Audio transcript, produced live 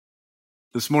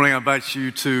This morning I invite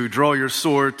you to draw your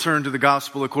sword, turn to the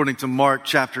gospel according to Mark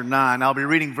chapter 9. I'll be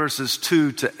reading verses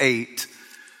 2 to 8.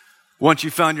 Once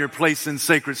you found your place in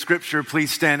sacred scripture,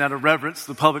 please stand out of reverence,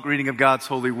 the public reading of God's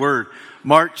holy word.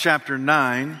 Mark chapter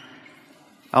 9,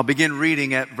 I'll begin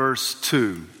reading at verse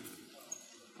 2.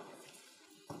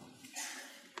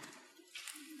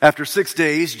 After 6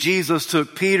 days, Jesus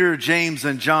took Peter, James,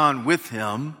 and John with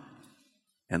him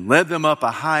and led them up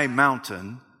a high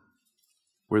mountain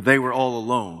where they were all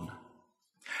alone.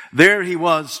 There he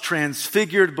was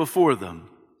transfigured before them.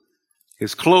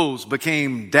 His clothes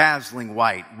became dazzling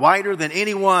white, whiter than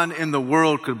anyone in the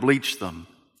world could bleach them.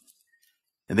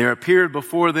 And there appeared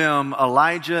before them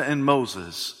Elijah and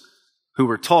Moses, who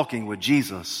were talking with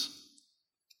Jesus.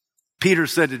 Peter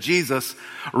said to Jesus,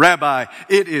 "Rabbi,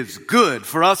 it is good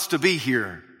for us to be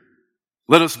here.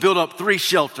 Let us build up 3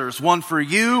 shelters, one for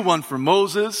you, one for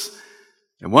Moses,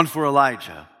 and one for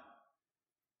Elijah."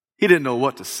 He didn't know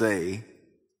what to say.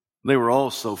 They were all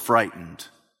so frightened.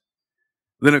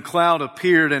 Then a cloud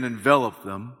appeared and enveloped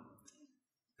them,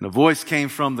 and a voice came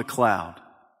from the cloud.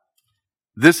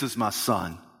 "This is my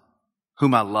son,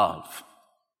 whom I love.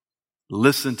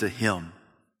 Listen to him."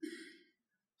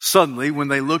 Suddenly, when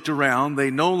they looked around, they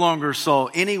no longer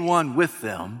saw anyone with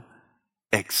them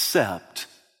except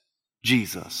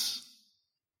Jesus.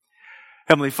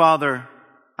 Heavenly Father,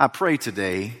 I pray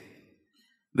today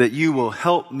that you will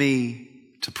help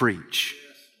me to preach.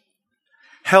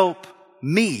 Help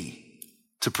me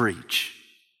to preach.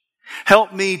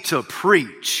 Help me to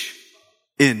preach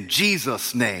in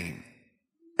Jesus' name.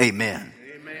 Amen.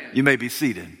 Amen. You may be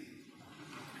seated.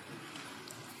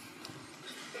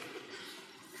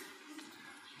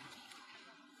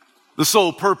 The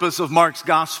sole purpose of Mark's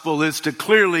gospel is to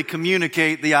clearly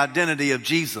communicate the identity of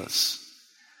Jesus.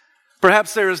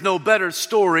 Perhaps there is no better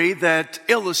story that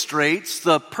illustrates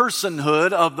the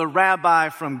personhood of the rabbi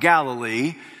from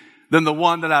Galilee than the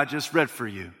one that I just read for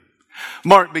you.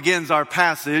 Mark begins our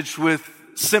passage with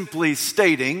simply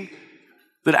stating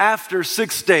that after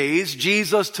 6 days,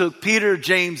 Jesus took Peter,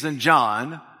 James, and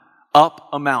John up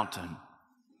a mountain.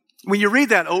 When you read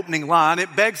that opening line,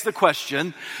 it begs the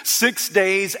question, 6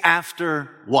 days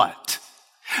after what?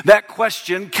 That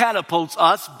question catapults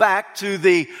us back to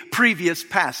the previous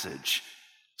passage.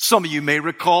 Some of you may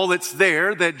recall it's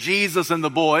there that Jesus and the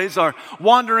boys are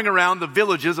wandering around the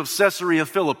villages of Caesarea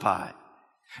Philippi.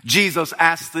 Jesus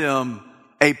asked them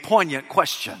a poignant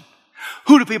question.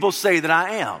 "Who do people say that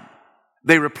I am?"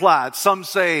 They replied, "Some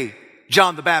say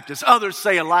John the Baptist, others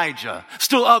say Elijah,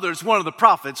 still others one of the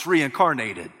prophets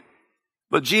reincarnated."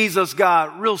 But Jesus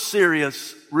got real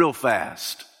serious real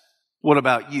fast. "What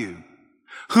about you?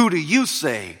 Who do you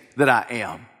say that I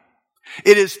am?"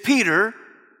 It is Peter,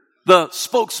 the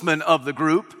spokesman of the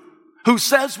group, who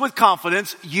says with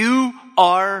confidence, "You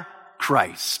are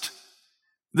Christ."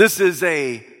 This is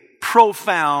a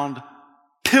profound,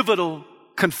 pivotal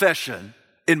confession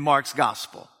in Mark's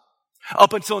gospel.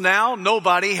 Up until now,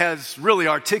 nobody has really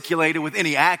articulated with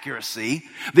any accuracy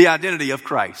the identity of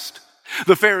Christ.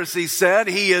 The Pharisees said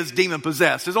he is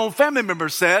demon-possessed. His own family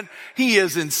members said he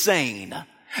is insane.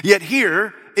 Yet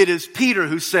here, it is Peter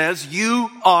who says,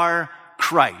 "You are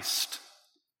Christ."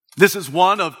 This is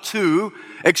one of 2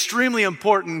 extremely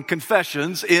important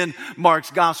confessions in Mark's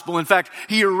gospel. In fact,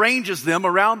 he arranges them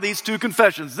around these 2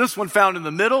 confessions. This one found in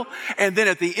the middle, and then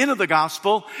at the end of the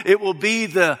gospel, it will be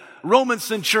the Roman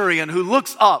centurion who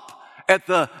looks up at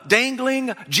the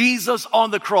dangling Jesus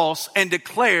on the cross and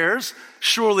declares,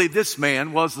 "Surely this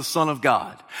man was the Son of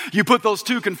God." You put those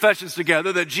 2 confessions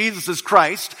together, that Jesus is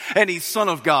Christ and he's Son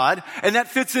of God, and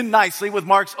that fits in nicely with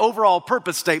Mark's overall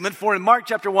purpose statement. For in Mark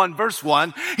chapter 1, verse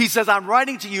 1, he says, "I'm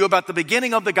writing to you about the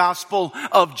beginning of the gospel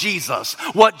of Jesus."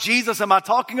 What Jesus am I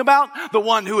talking about? The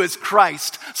one who is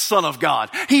Christ, Son of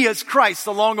God. He is Christ,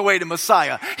 the long-awaited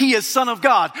Messiah. He is Son of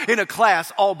God in a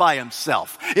class all by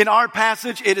himself. In our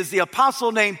passage, it is the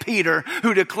apostle named Peter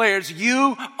who declares,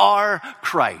 "You are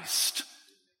Christ."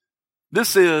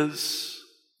 This is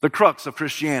the crux of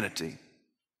Christianity.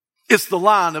 It's the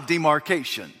line of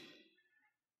demarcation.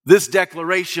 This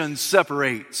declaration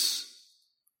separates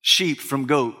sheep from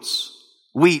goats,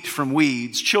 wheat from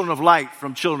weeds, children of light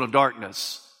from children of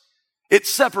darkness. It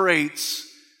separates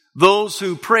those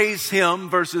who praise him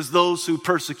versus those who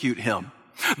persecute him.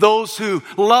 Those who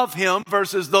love him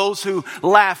versus those who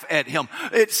laugh at him.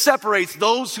 It separates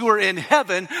those who are in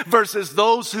heaven versus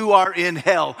those who are in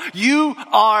hell. You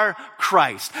are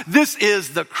Christ. This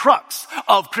is the crux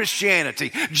of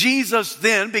Christianity. Jesus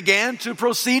then began to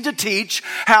proceed to teach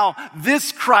how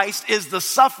this Christ is the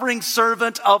suffering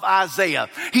servant of Isaiah.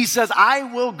 He says, "I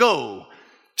will go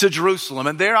to Jerusalem,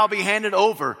 and there I'll be handed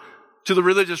over to the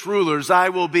religious rulers, I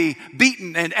will be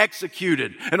beaten and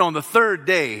executed, and on the third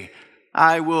day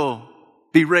I will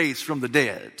be raised from the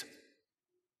dead.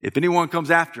 If anyone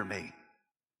comes after me,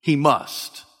 he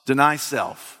must deny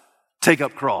self, take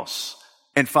up cross,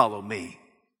 and follow me.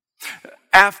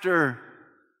 After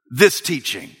this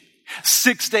teaching,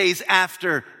 6 days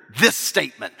after this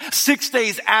statement, 6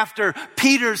 days after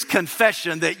Peter's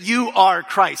confession that you are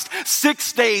Christ,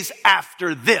 6 days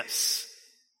after this,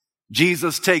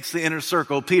 Jesus takes the inner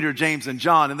circle, Peter, James, and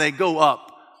John, and they go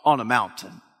up on a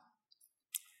mountain.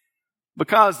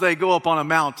 Because they go up on a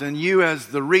mountain, you as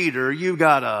the reader, you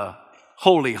got a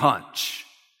holy hunch.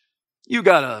 You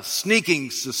got a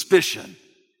sneaking suspicion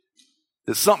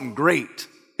that something great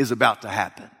is about to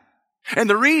happen. And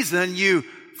the reason you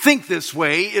think this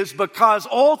way is because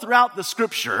all throughout the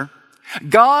scripture,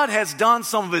 God has done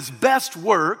some of his best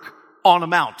work on a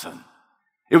mountain.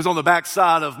 It was on the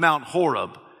backside of Mount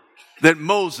Horeb that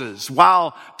Moses,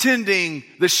 while tending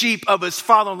the sheep of his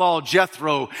father-in-law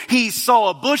Jethro, he saw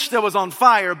a bush that was on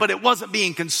fire, but it wasn't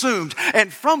being consumed.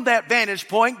 And from that vantage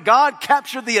point, God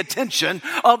captured the attention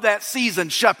of that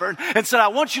seasoned shepherd and said, I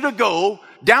want you to go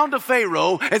down to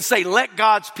Pharaoh and say, let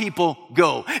God's people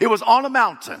go. It was on a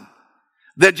mountain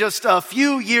that just a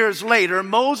few years later,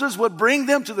 Moses would bring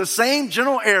them to the same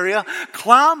general area,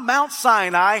 climb Mount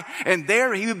Sinai, and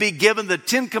there he would be given the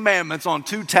 10 Commandments on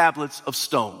 2 tablets of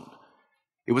stone.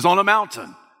 It was on a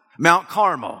mountain, Mount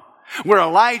Carmel, where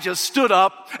Elijah stood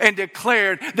up and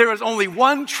declared there is only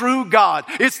one true God.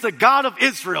 It's the God of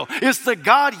Israel. It's the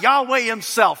God Yahweh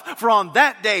himself. For on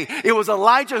that day, it was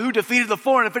Elijah who defeated the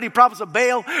 450 prophets of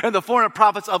Baal and the 400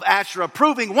 prophets of Asherah,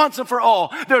 proving once and for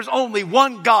all there's only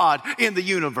one God in the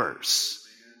universe.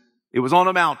 It was on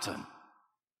a mountain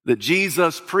that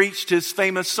Jesus preached his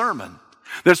famous sermon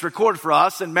that's recorded for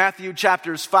us in Matthew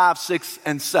chapters 5, 6,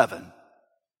 and 7.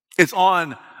 It's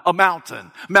on a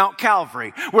mountain, Mount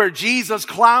Calvary, where Jesus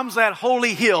climbs that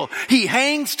holy hill. He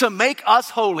hangs to make us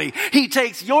holy. He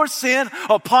takes your sin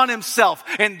upon himself,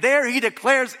 and there he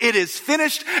declares it is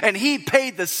finished, and he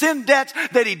paid the sin debt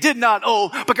that he did not owe,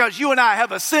 because you and I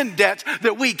have a sin debt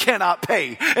that we cannot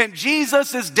pay. And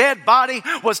Jesus' dead body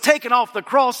was taken off the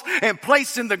cross and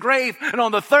placed in the grave, and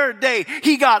on the third day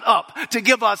he got up to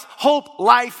give us hope,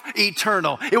 life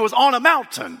eternal. It was on a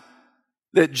mountain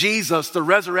that Jesus, the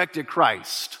resurrected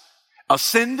Christ,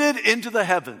 ascended into the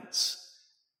heavens.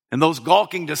 And those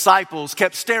gawking disciples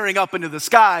kept staring up into the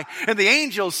sky. And the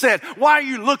angels said, why are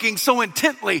you looking so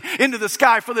intently into the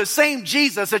sky? For the same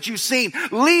Jesus that you've seen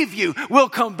leave you will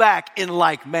come back in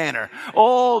like manner.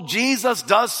 Oh, Jesus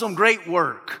does some great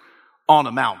work on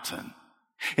a mountain.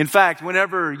 In fact,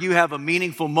 whenever you have a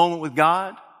meaningful moment with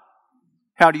God,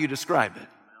 how do you describe it?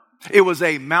 It was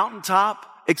a mountaintop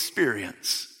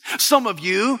experience. Some of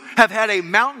you have had a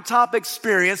mountaintop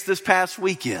experience this past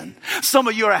weekend. Some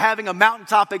of you are having a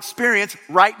mountaintop experience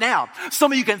right now.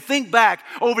 Some of you can think back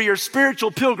over your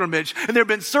spiritual pilgrimage, and there have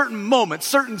been certain moments,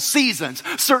 certain seasons,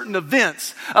 certain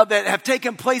events that have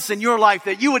taken place in your life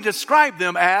that you would describe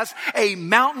them as a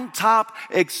mountaintop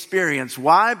experience.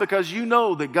 Why? Because you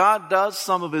know that God does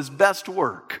some of his best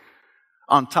work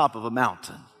on top of a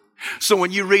mountain. So when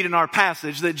you read in our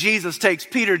passage that Jesus takes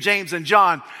Peter, James, and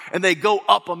John and they go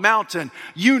up a mountain,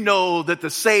 you know that the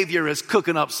Savior is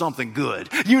cooking up something good.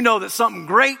 You know that something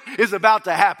great is about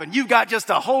to happen. You've got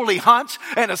just a holy hunch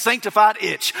and a sanctified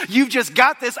itch. You've just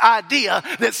got this idea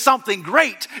that something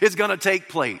great is going to take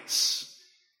place.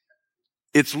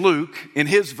 It's Luke, in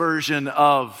his version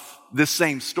of this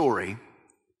same story,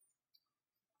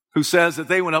 who says that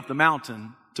they went up the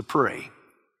mountain to pray.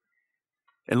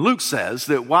 And Luke says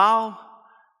that while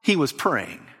he was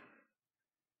praying,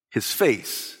 his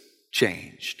face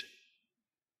changed.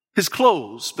 His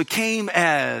clothes became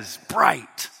as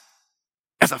bright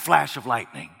as a flash of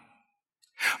lightning.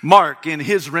 Mark, in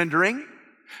his rendering,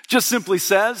 just simply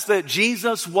says that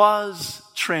Jesus was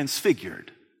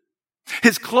transfigured.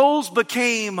 His clothes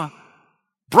became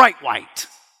bright white,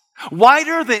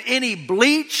 whiter than any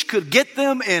bleach could get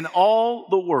them in all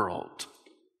the world.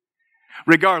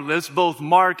 Regardless, both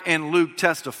Mark and Luke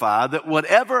testify that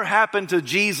whatever happened to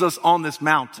Jesus on this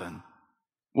mountain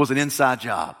was an inside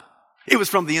job. It was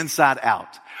from the inside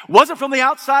out. It wasn't from the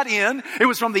outside in, it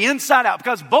was from the inside out,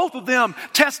 because both of them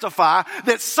testify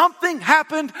that something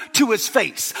happened to his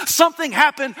face. Something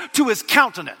happened to his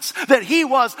countenance, that he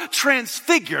was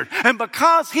transfigured. And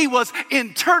because he was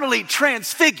internally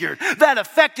transfigured, that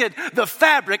affected the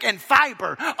fabric and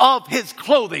fiber of his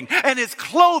clothing. And his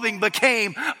clothing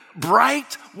became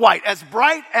bright white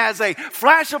as a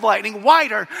flash of lightning,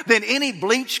 whiter than any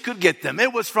bleach could get them.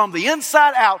 It was from the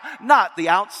inside out, not the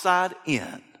outside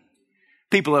in.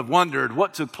 People have wondered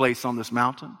what took place on this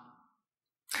mountain.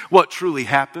 What truly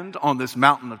happened on this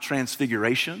mountain of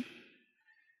transfiguration?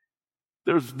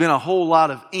 There's been a whole lot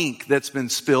of ink that's been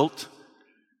spilt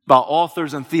by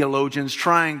authors and theologians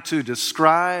trying to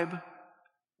describe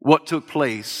what took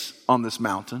place on this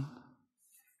mountain.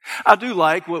 I do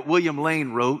like what William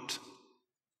Lane wrote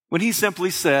when he simply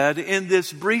said, in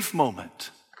this brief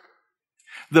moment,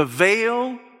 the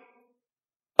veil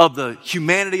of the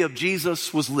humanity of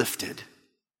Jesus was lifted.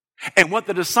 And what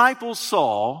the disciples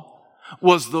saw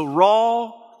was the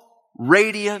raw,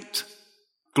 radiant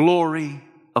glory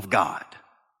of God.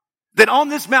 That on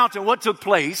this mountain, what took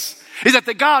place is that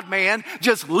the God-man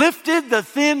just lifted the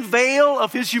thin veil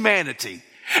of his humanity.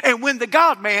 And when the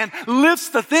God-man lifts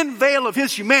the thin veil of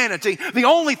his humanity, the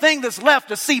only thing that's left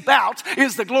to seep out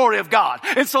is the glory of God.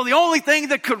 And so the only thing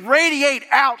that could radiate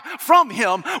out from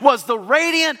him was the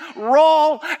radiant,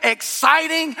 raw,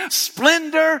 exciting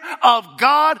splendor of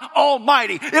God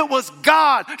Almighty. It was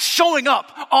God showing up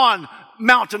on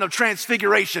mountain of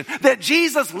transfiguration, that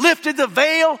Jesus lifted the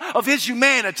veil of his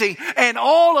humanity and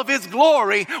all of his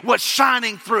glory was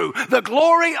shining through. The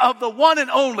glory of the one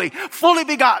and only, fully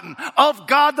begotten of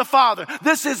God the Father.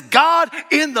 This is God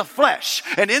in the flesh.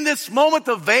 And in this moment,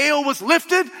 the veil was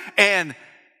lifted and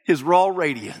his raw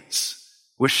radiance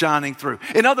was shining through.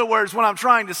 In other words, what I'm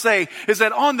trying to say is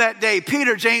that on that day,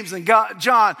 Peter, James, and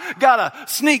John got a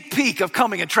sneak peek of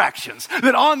coming attractions.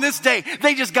 That on this day,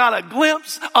 they just got a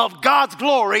glimpse of God's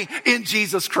glory in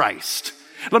Jesus Christ.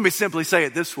 Let me simply say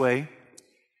it this way,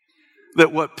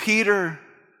 that what Peter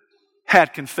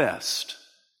had confessed,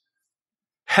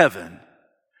 heaven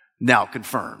now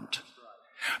confirmed.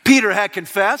 Peter had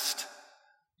confessed,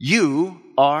 you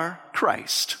are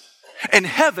Christ. And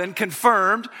heaven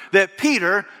confirmed that,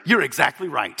 Peter, you're exactly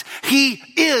right. He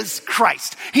is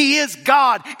Christ. He is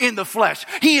God in the flesh.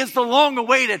 He is the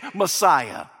long-awaited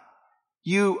Messiah.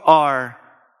 You are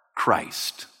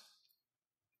Christ.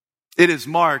 It is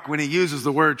Mark, when he uses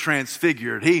the word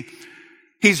transfigured,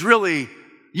 he's really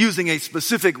using a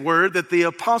specific word that the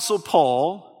Apostle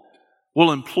Paul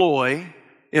will employ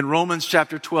in Romans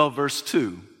chapter 12, verse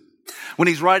 2. When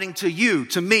he's writing to you,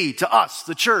 to me, to us,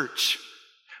 the church,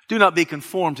 do not be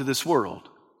conformed to this world,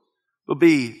 but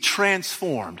be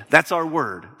transformed. That's our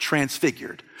word,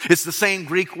 transfigured. It's the same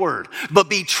Greek word, but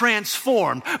be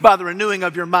transformed by the renewing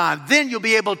of your mind. Then you'll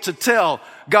be able to tell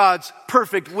God's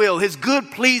perfect will, his good,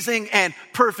 pleasing, and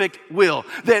perfect will.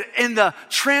 That in the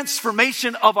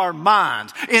transformation of our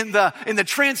mind, in the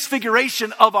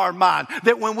transfiguration of our mind,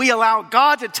 that when we allow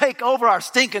God to take over our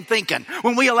stinking thinking,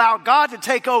 when we allow God to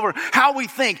take over how we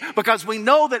think, because we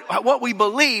know that what we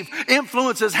believe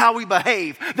influences how we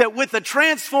behave, that with the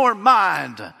transformed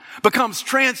mind becomes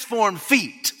transformed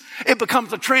feet. It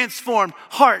becomes a transformed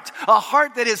heart, a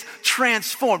heart that is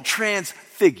transformed,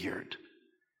 transfigured.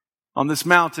 On this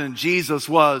mountain, Jesus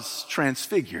was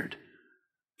transfigured.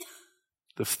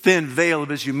 The thin veil of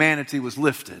his humanity was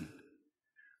lifted.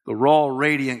 The raw,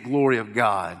 radiant glory of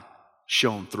God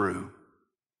shone through.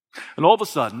 And all of a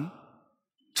sudden,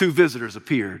 two visitors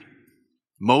appeared,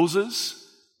 Moses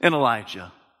and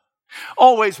Elijah.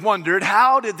 Always wondered,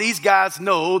 how did these guys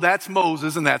know that's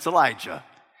Moses and that's Elijah?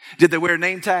 Did they wear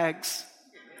name tags?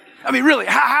 I mean, really,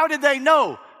 how did they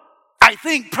know? I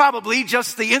think probably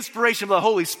just the inspiration of the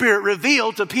Holy Spirit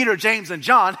revealed to Peter, James, and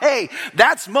John, hey,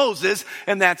 that's Moses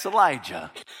and that's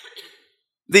Elijah.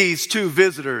 These two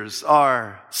visitors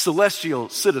are celestial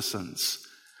citizens.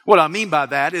 What I mean by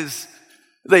that is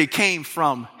they came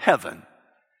from heaven.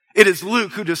 It is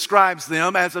Luke who describes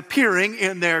them as appearing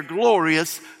in their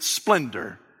glorious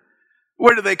splendor.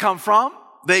 Where did they come from?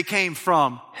 They came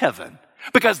from heaven,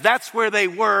 because that's where they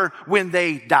were when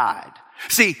they died.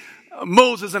 See,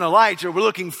 Moses and Elijah were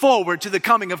looking forward to the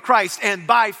coming of Christ, and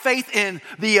by faith in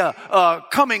the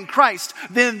coming Christ,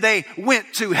 then they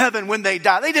went to heaven when they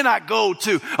died. They did not go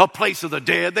to a place of the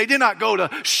dead. They did not go to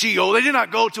Sheol. They did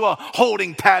not go to a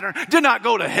holding pattern. Did not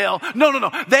go to hell. No.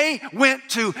 They went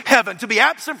to heaven. To be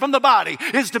absent from the body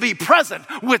is to be present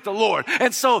with the Lord.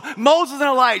 And so Moses and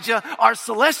Elijah are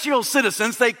celestial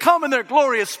citizens. They come in their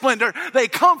glorious splendor. They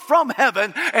come from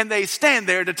heaven, and they stand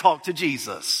there to talk to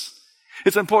Jesus.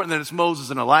 It's important that it's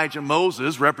Moses and Elijah.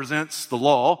 Moses represents the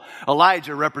law.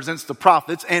 Elijah represents the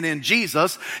prophets. And in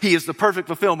Jesus, he is the perfect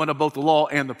fulfillment of both the law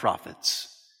and the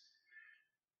prophets.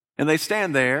 And they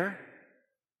stand there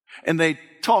and they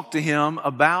talk to him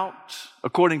about,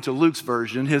 according to Luke's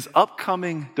version, his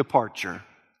upcoming departure,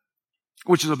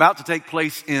 which is about to take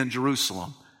place in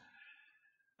Jerusalem.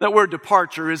 That word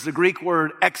departure is the Greek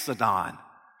word exodon,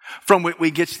 from which we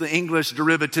get the English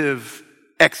derivative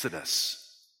Exodus.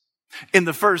 In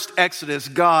the first Exodus,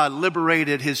 God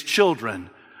liberated his children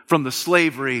from the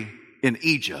slavery in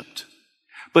Egypt.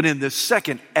 But in the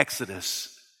second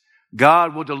Exodus,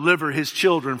 God will deliver his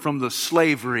children from the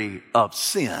slavery of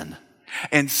sin.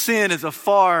 And sin is a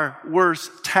far worse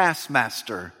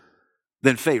taskmaster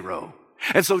than Pharaoh.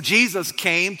 And so Jesus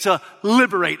came to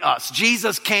liberate us.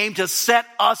 Jesus came to set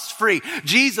us free.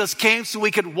 Jesus came so we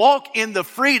could walk in the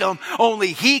freedom only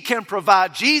he can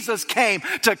provide. Jesus came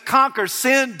to conquer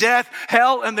sin, death,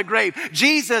 hell, and the grave.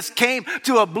 Jesus came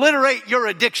to obliterate your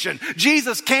addiction.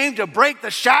 Jesus came to break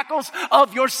the shackles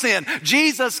of your sin.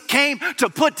 Jesus came to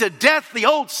put to death the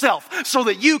old self so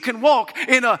that you can walk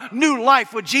in a new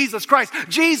life with Jesus Christ.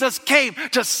 Jesus came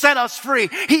to set us free.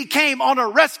 He came on a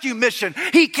rescue mission.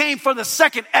 He came for the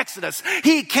second Exodus.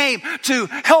 He came to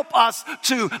help us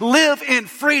to live in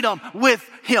freedom with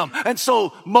him. And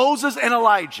so Moses and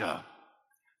Elijah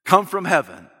come from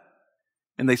heaven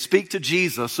and they speak to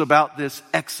Jesus about this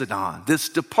exodon, this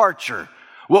departure,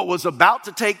 what was about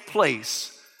to take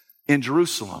place in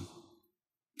Jerusalem.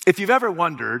 If you've ever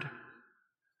wondered,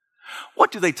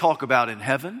 what do they talk about in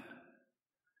heaven?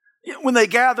 When they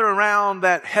gather around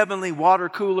that heavenly water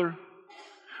cooler,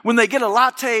 when they get a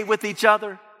latte with each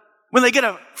other, when they get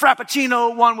a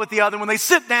frappuccino one with the other, when they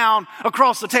sit down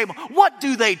across the table, what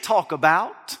do they talk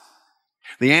about?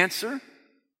 The answer,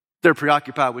 they're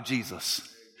preoccupied with Jesus.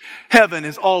 Heaven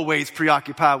is always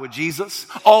preoccupied with Jesus,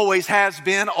 always has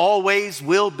been, always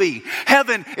will be.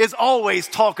 Heaven is always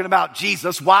talking about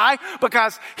Jesus. Why?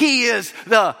 Because he is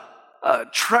the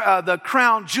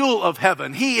crown jewel of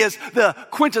heaven. He is the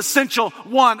quintessential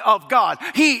one of God.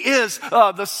 He is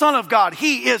the Son of God.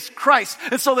 He is Christ.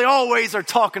 And so they always are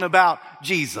talking about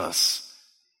Jesus.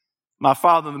 My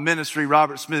father in the ministry,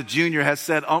 Robert Smith Jr., has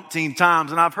said umpteen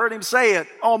times, and I've heard him say it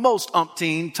almost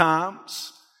umpteen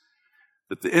times,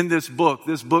 that in this book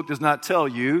does not tell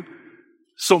you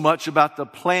so much about the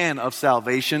plan of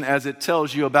salvation as it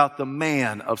tells you about the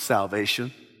man of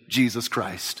salvation, Jesus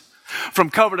Christ. From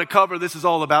cover to cover, this is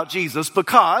all about Jesus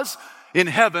because in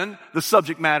heaven, the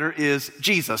subject matter is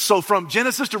Jesus. So from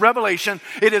Genesis to Revelation,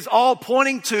 it is all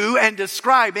pointing to and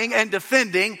describing and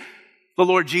defending the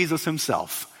Lord Jesus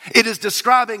himself. It is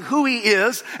describing who he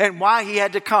is and why he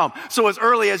had to come. So as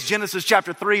early as Genesis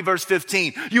chapter 3, verse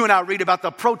 15, you and I read about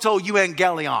the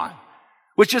proto-evangelion,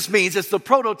 which just means it's the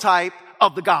prototype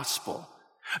of the gospel.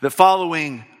 That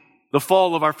following the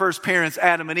fall of our first parents,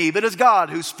 Adam and Eve, it is God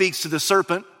who speaks to the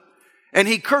serpent. And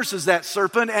he curses that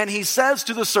serpent and he says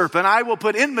to the serpent, I will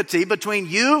put enmity between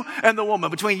you and the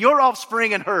woman, between your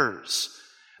offspring and hers.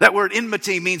 That word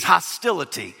enmity means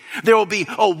hostility. There will be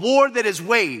a war that is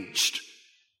waged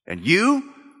and you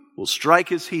will strike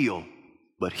his heel,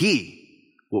 but he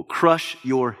will crush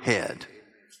your head.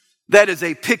 That is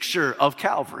a picture of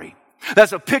Calvary.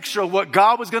 That's a picture of what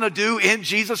God was going to do in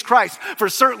Jesus Christ. For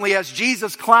certainly as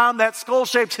Jesus climbed that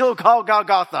skull-shaped hill called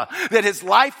Golgotha, that his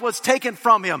life was taken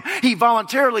from him. He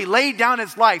voluntarily laid down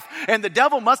his life. And the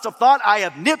devil must have thought, I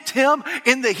have nipped him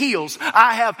in the heels.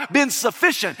 I have been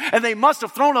sufficient. And they must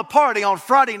have thrown a party on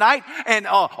Friday night and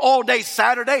all day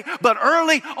Saturday. But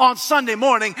early on Sunday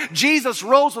morning, Jesus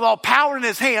rose with all power in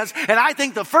his hands. And I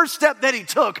think the first step that he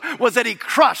took was that he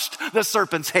crushed the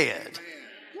serpent's head.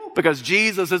 Because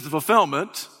Jesus is the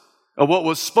fulfillment of what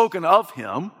was spoken of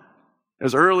him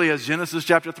as early as Genesis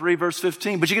chapter 3, verse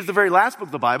 15. But you get to the very last book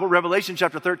of the Bible, Revelation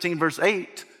chapter 13, verse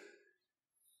 8.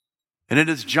 And it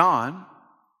is John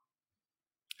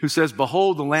who says,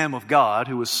 Behold the Lamb of God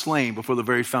who was slain before the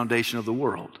very foundation of the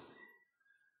world.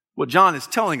 What John is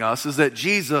telling us is that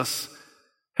Jesus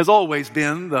has always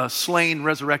been the slain,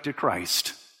 resurrected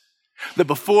Christ. That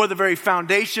before the very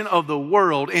foundation of the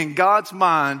world, in God's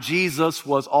mind, Jesus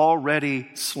was already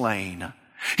slain.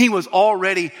 He was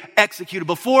already executed.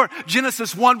 Before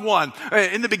Genesis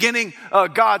 1:1, in the beginning,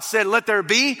 God said, let there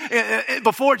be.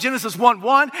 Before Genesis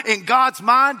 1:1, in God's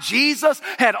mind, Jesus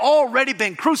had already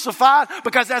been crucified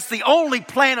because that's the only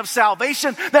plan of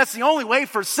salvation. That's the only way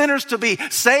for sinners to be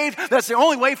saved. That's the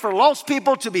only way for lost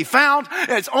people to be found.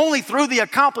 It's only through the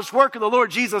accomplished work of the Lord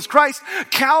Jesus Christ.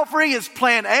 Calvary is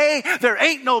plan A. There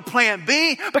ain't no plan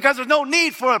B because there's no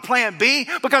need for a plan B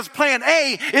because plan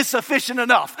A is sufficient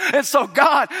enough. And so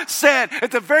God said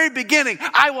at the very beginning,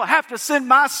 I will have to send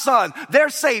my son, their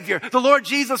Savior, the Lord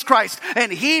Jesus Christ,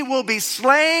 and he will be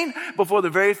slain before the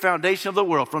very foundation of the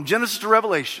world. From Genesis to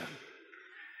Revelation,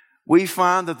 we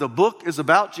find that the book is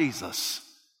about Jesus.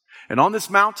 And on this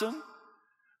mountain,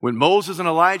 when Moses and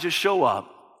Elijah show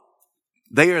up,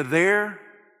 they are there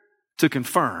to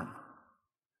confirm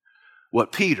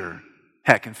what Peter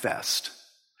had confessed.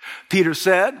 Peter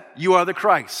said, you are the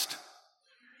Christ.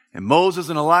 And Moses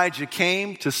and Elijah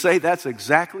came to say that's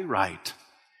exactly right.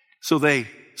 So they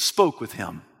spoke with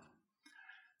him,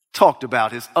 talked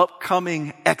about his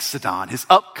upcoming exodon, his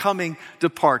upcoming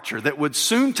departure that would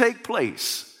soon take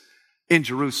place in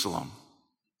Jerusalem.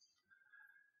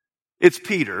 It's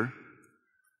Peter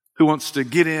who wants to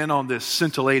get in on this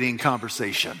scintillating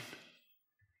conversation.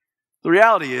 The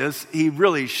reality is, he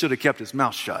really should have kept his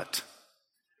mouth shut.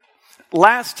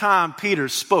 Last time Peter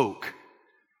spoke,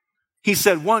 he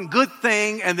said one good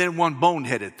thing and then one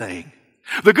boneheaded thing.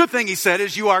 The good thing he said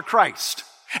is, you are Christ.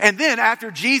 And then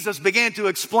after Jesus began to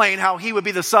explain how he would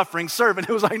be the suffering servant,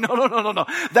 it was like, no.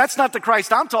 That's not the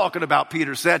Christ I'm talking about,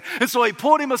 Peter said. And so he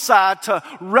pulled him aside to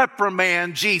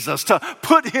reprimand Jesus, to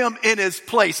put him in his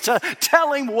place, to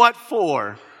tell him what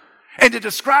for, and to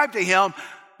describe to him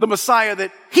the Messiah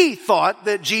that he thought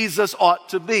that Jesus ought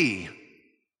to be.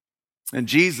 And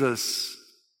Jesus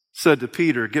said to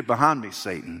Peter, get behind me,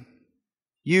 Satan.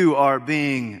 You are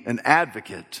being an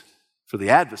advocate for the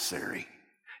adversary.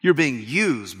 You're being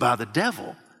used by the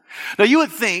devil. Now, you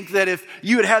would think that if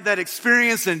you had had that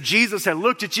experience and Jesus had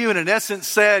looked at you and in essence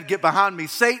said, get behind me,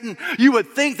 Satan, you would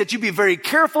think that you'd be very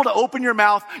careful to open your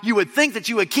mouth. You would think that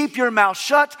you would keep your mouth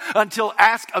shut until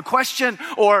asked a question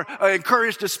or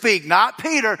encouraged to speak. Not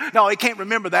Peter. No, he can't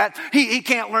remember that. He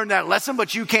can't learn that lesson,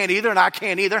 but you can't either and I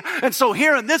can't either. And so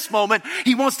here in this moment,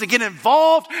 he wants to get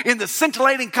involved in the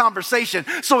scintillating conversation.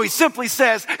 So he simply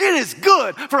says, it is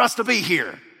good for us to be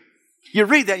here. You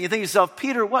read that and you think to yourself,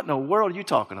 Peter, what in the world are you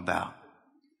talking about?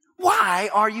 Why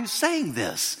are you saying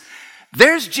this?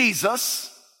 There's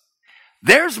Jesus.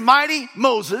 There's mighty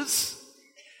Moses.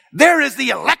 There is the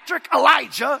electric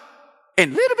Elijah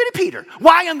and little bitty Peter.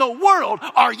 Why in the world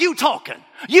are you talking?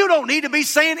 You don't need to be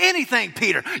saying anything,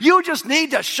 Peter. You just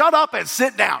need to shut up and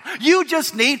sit down. You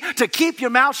just need to keep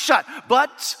your mouth shut.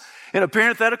 But in a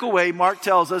parenthetical way, Mark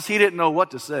tells us he didn't know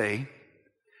what to say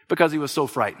because he was so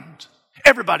frightened.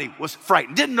 Everybody was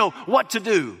frightened, didn't know what to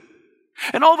do.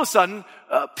 And all of a sudden,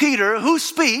 Peter, who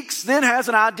speaks, then has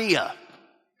an idea.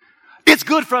 It's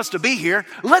good for us to be here.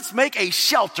 Let's make a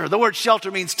shelter. The word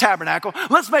shelter means tabernacle.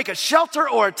 Let's make a shelter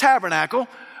or a tabernacle.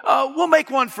 We'll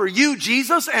make one for you,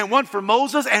 Jesus, and one for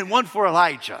Moses, and one for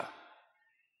Elijah.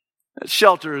 That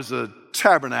shelter is a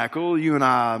tabernacle. You and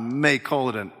I may call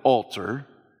it an altar.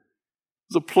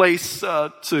 It's a place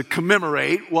to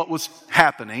commemorate what was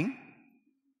happening.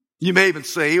 You may even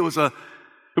say it was a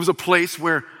place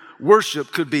where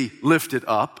worship could be lifted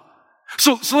up.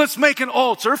 So let's make an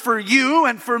altar for you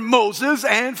and for Moses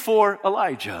and for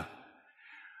Elijah.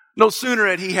 No sooner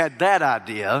had he had that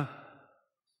idea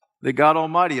that God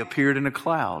Almighty appeared in a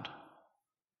cloud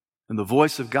and the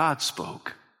voice of God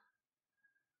spoke.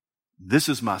 This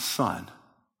is my son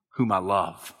whom I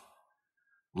love.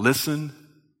 Listen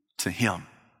to him.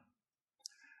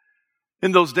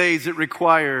 In those days, it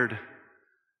required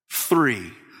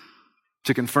 3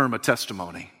 to confirm a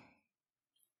testimony.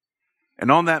 And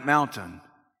on that mountain,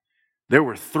 there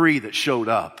were 3 that showed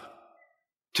up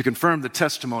to confirm the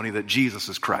testimony that Jesus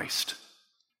is Christ.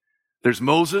 There's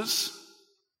Moses,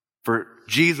 for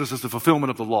Jesus is the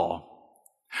fulfillment of the law.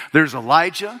 There's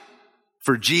Elijah,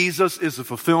 for Jesus is the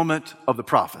fulfillment of the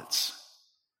prophets.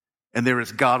 And there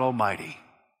is God Almighty,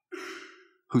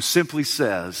 who simply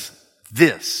says,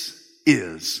 this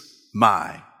is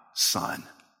my son.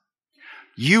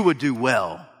 You would do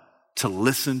well to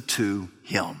listen to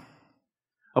him.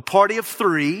 A party of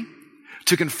 3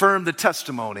 to confirm the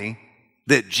testimony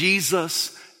that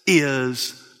Jesus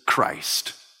is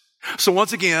Christ. So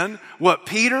once again, what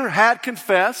Peter had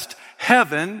confessed,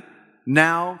 heaven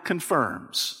now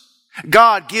confirms.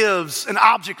 God gives an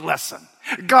object lesson.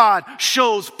 God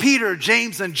shows Peter,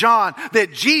 James, and John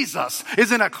that Jesus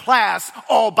is in a class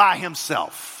all by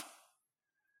himself.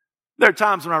 There are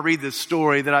times when I read this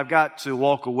story that I've got to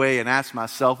walk away and ask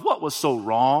myself, what was so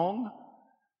wrong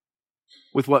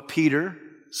with what Peter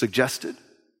suggested?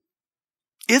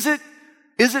 Is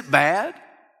it bad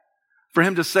for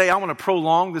him to say, I want to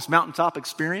prolong this mountaintop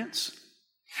experience?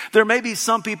 There may be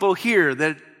some people here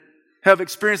that have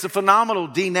experienced a phenomenal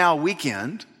D-Now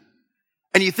weekend,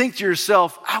 and you think to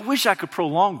yourself, I wish I could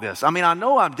prolong this. I mean, I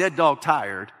know I'm dead dog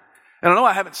tired, and I know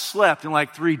I haven't slept in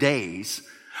like 3 days,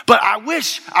 but I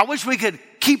wish we could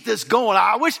keep this going.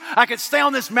 I wish I could stay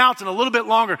on this mountain a little bit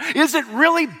longer. Is it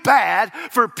really bad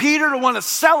for Peter to want to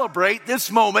celebrate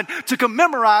this moment, to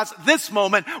commemorate this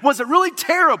moment? Was it really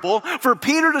terrible for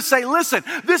Peter to say, listen,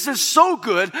 this is so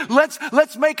good.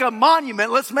 Let's make a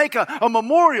monument. Let's make a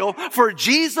memorial for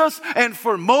Jesus and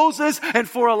for Moses and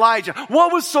for Elijah.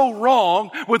 What was so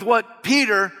wrong with what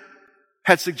Peter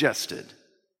had suggested?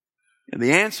 And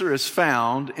the answer is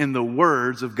found in the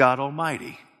words of God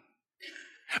Almighty.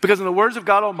 Because in the words of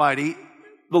God Almighty,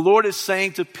 the Lord is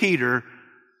saying to Peter,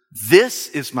 this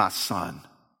is my son.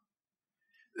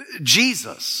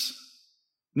 Jesus,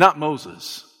 not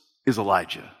Moses, is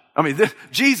Elijah.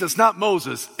 Jesus, not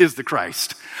Moses, is the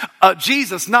Christ.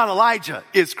 Jesus, not Elijah,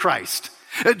 is Christ.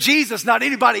 Jesus, not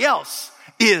anybody else,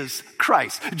 is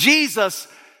Christ. Jesus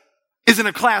is in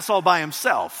a class all by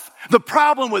himself. The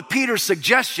problem with Peter's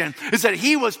suggestion is that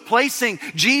he was placing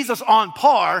Jesus on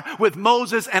par with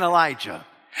Moses and Elijah.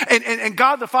 And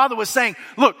God the Father was saying,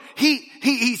 look,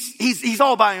 he's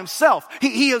all by himself.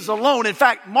 He is alone. In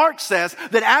fact, Mark says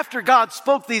that after God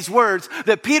spoke these words,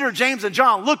 that Peter, James, and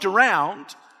John looked around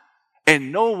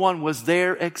and no one was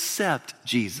there except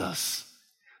Jesus.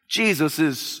 Jesus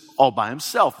is all by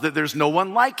himself. There's no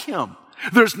one like him.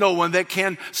 There's no one that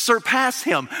can surpass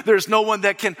him. There's no one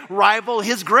that can rival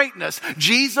his greatness.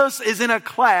 Jesus is in a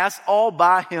class all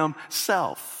by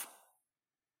himself.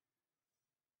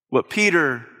 What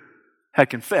Peter had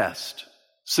confessed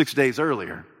 6 days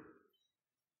earlier,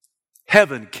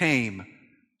 heaven came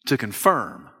to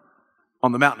confirm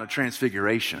on the mountain of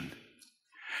transfiguration.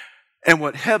 And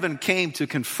what heaven came to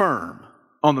confirm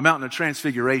on the mountain of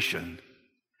transfiguration,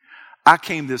 I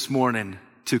came this morning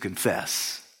to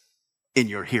confess in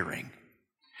your hearing.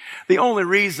 The only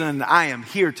reason I am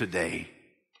here today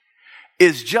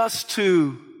is just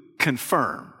to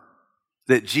confirm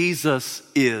that Jesus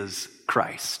is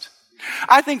Christ.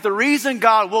 I think the reason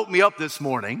God woke me up this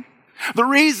morning, the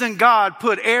reason God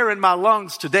put air in my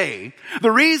lungs today,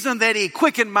 the reason that he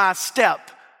quickened my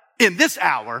step in this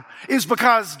hour is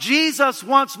because Jesus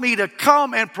wants me to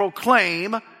come and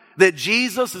proclaim that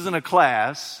Jesus is in a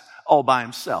class all by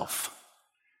himself.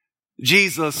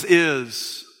 Jesus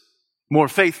is more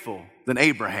faithful than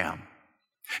Abraham.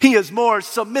 He is more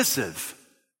submissive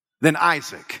than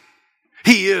Isaac.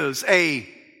 He is a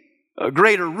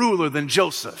greater ruler than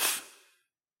Joseph.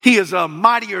 He is a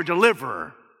mightier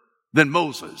deliverer than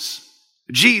Moses.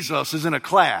 Jesus is in a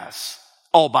class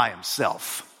all by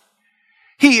himself.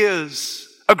 He is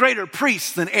a greater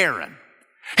priest than Aaron.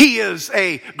 He is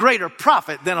a greater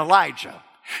prophet than Elijah.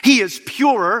 He is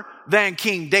purer than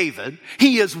King David.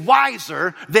 He is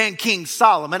wiser than King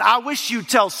Solomon. I wish you'd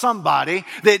tell somebody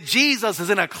that Jesus is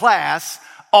in a class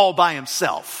all by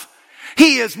himself.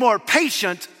 He is more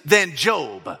patient than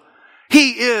Job.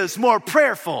 He is more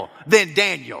prayerful than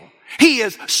Daniel. He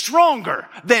is stronger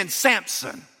than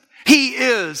Samson. He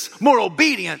is more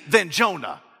obedient than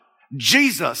Jonah.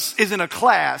 Jesus is in a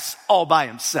class all by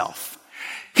himself.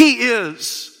 He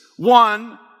is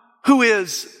one who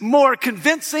is more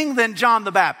convincing than John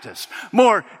the Baptist,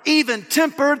 more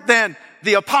even-tempered than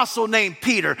the apostle named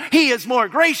Peter. He is more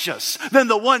gracious than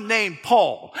the one named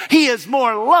Paul. He is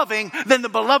more loving than the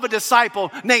beloved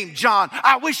disciple named John.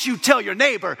 I wish you'd tell your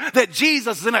neighbor that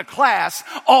Jesus is in a class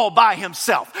all by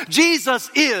himself.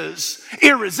 Jesus is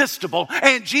irresistible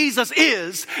and Jesus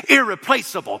is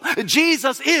irreplaceable.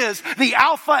 Jesus is the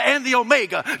Alpha and the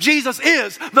Omega. Jesus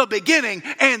is the beginning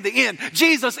and the end.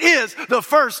 Jesus is the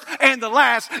first and the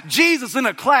last. Jesus in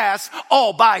a class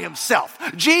all by himself.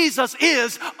 Jesus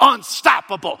is unstoppable.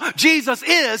 Jesus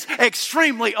is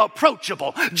extremely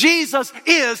approachable. Jesus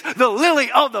is the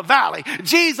lily of the valley.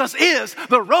 Jesus is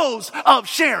the rose of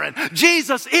Sharon.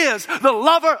 Jesus is the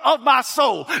lover of my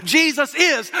soul. Jesus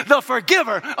is the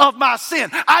forgiver of my sin.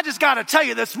 I just got to tell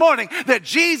you this morning that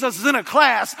Jesus is in a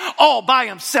class all by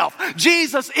himself.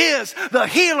 Jesus is the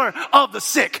healer of the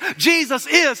sick. Jesus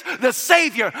is the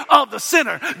savior of the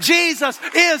sinner. Jesus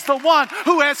is the one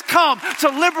who has come to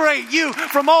liberate you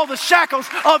from all the shackles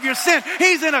of your sin.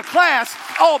 He's in a class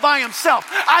all by himself.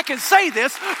 I can say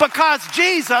this because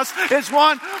Jesus is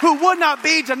one who would not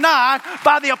be denied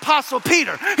by the apostle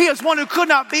Peter. He is one who could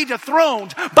not be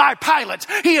dethroned by Pilate.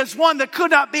 He is one that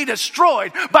could not be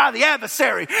destroyed by the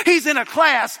adversary. He's in a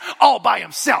class all by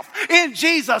himself. In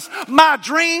Jesus, my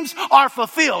dreams are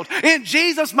fulfilled. In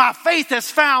Jesus, my faith has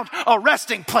found a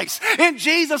resting place. In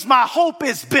Jesus, my hope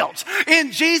is built.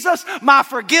 In Jesus, my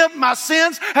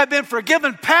sins have been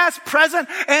forgiven past, present,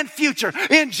 and future.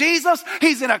 In Jesus,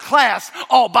 he's in a class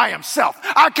all by himself.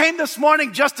 I came this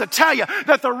morning just to tell you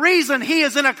that the reason he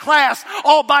is in a class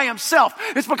all by himself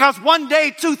is because one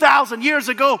day 2,000 years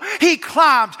ago, he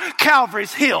climbed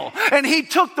Calvary's hill and he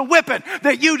took the whipping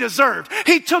that you deserved.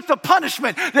 He took the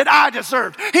punishment that I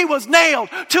deserved. He was nailed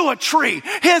to a tree.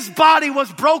 His body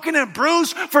was broken and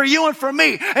bruised for you and for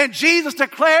me. And Jesus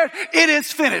declared, it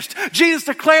is finished. Jesus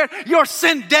declared, your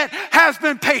sin debt has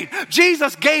been paid.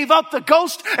 Jesus gave up the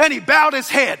ghost and he bowed his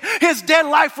head. His dead,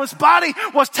 lifeless body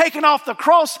was taken off the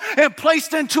cross and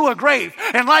placed into a grave.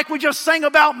 And like we just sang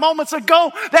about moments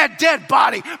ago, that dead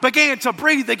body began to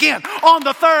breathe again. On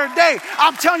the third day,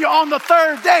 I'm telling you, on the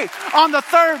third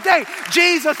day,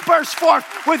 Jesus burst forth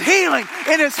with healing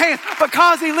in his hands.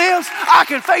 Because he lives, I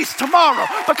can face tomorrow.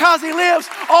 Because he lives,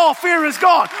 all fear is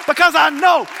gone. Because I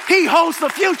know he holds the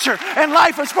future and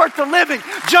life is worth the living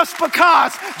just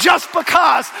because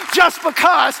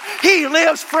he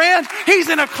lives, friend. He's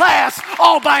in a class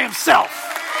all by himself.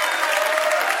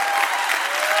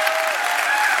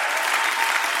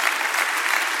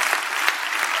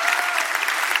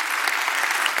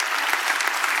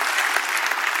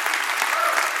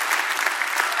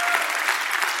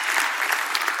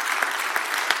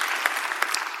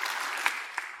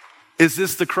 Is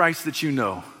this the Christ that you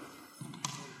know?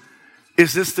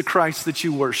 Is this the Christ that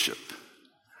you worship?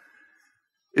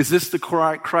 Is this the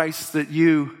Christ that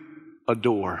you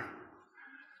adore?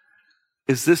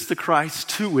 Is this the Christ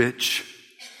to which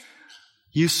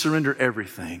you surrender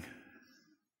everything?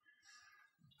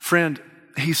 Friend,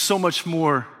 he's so much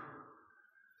more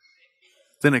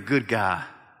than a good guy.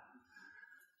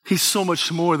 He's so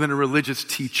much more than a religious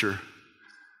teacher.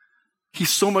 He's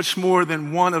so much more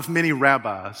than one of many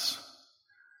rabbis.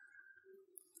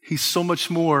 He's so much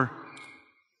more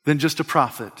than just a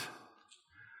prophet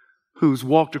who's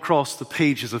walked across the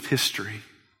pages of history.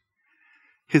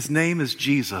 His name is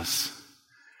Jesus,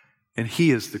 and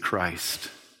he is the Christ.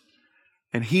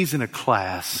 And he's in a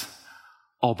class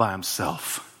all by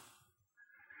himself.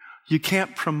 You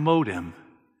can't promote him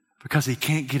because he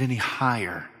can't get any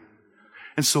higher.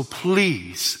 And so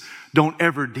please don't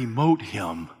ever demote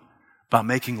him by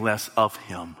making less of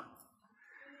him.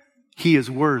 He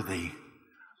is worthy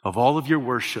of all of your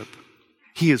worship.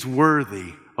 He is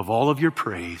worthy of all of your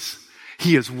praise.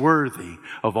 He is worthy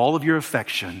of all of your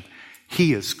affection.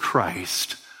 He is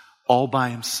Christ all by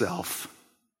himself.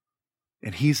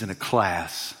 And he's in a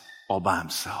class all by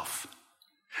himself.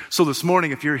 So this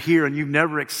morning, if you're here and you've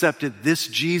never accepted this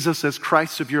Jesus as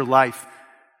Christ of your life,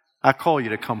 I call you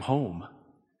to come home.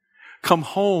 Come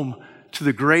home to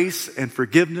the grace and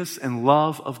forgiveness and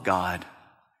love of God.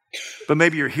 But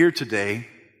maybe you're here today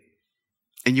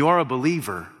and you are a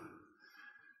believer,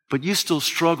 but you still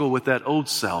struggle with that old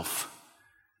self,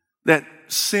 that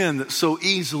sin that so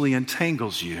easily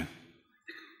entangles you.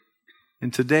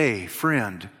 And today,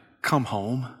 friend, come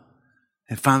home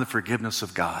and find the forgiveness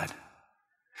of God.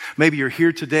 Maybe you're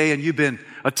here today and you've been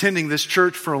attending this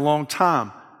church for a long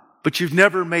time, but you've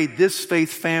never made this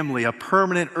faith family a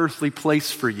permanent earthly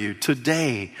place for you.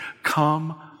 Today,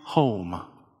 come home.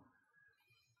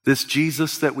 This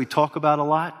Jesus that we talk about a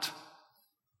lot,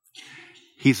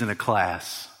 he's in a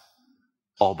class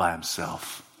all by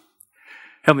himself.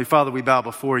 Heavenly Father, we bow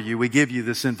before you. We give you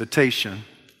this invitation.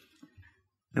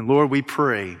 And Lord, we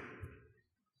pray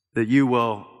that you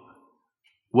will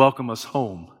welcome us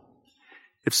home.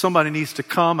 If somebody needs to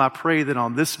come, I pray that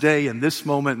on this day and this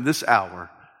moment and this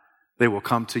hour, they will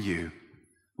come to you.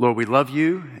 Lord, we love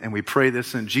you and we pray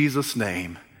this in Jesus'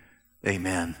 name.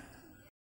 Amen.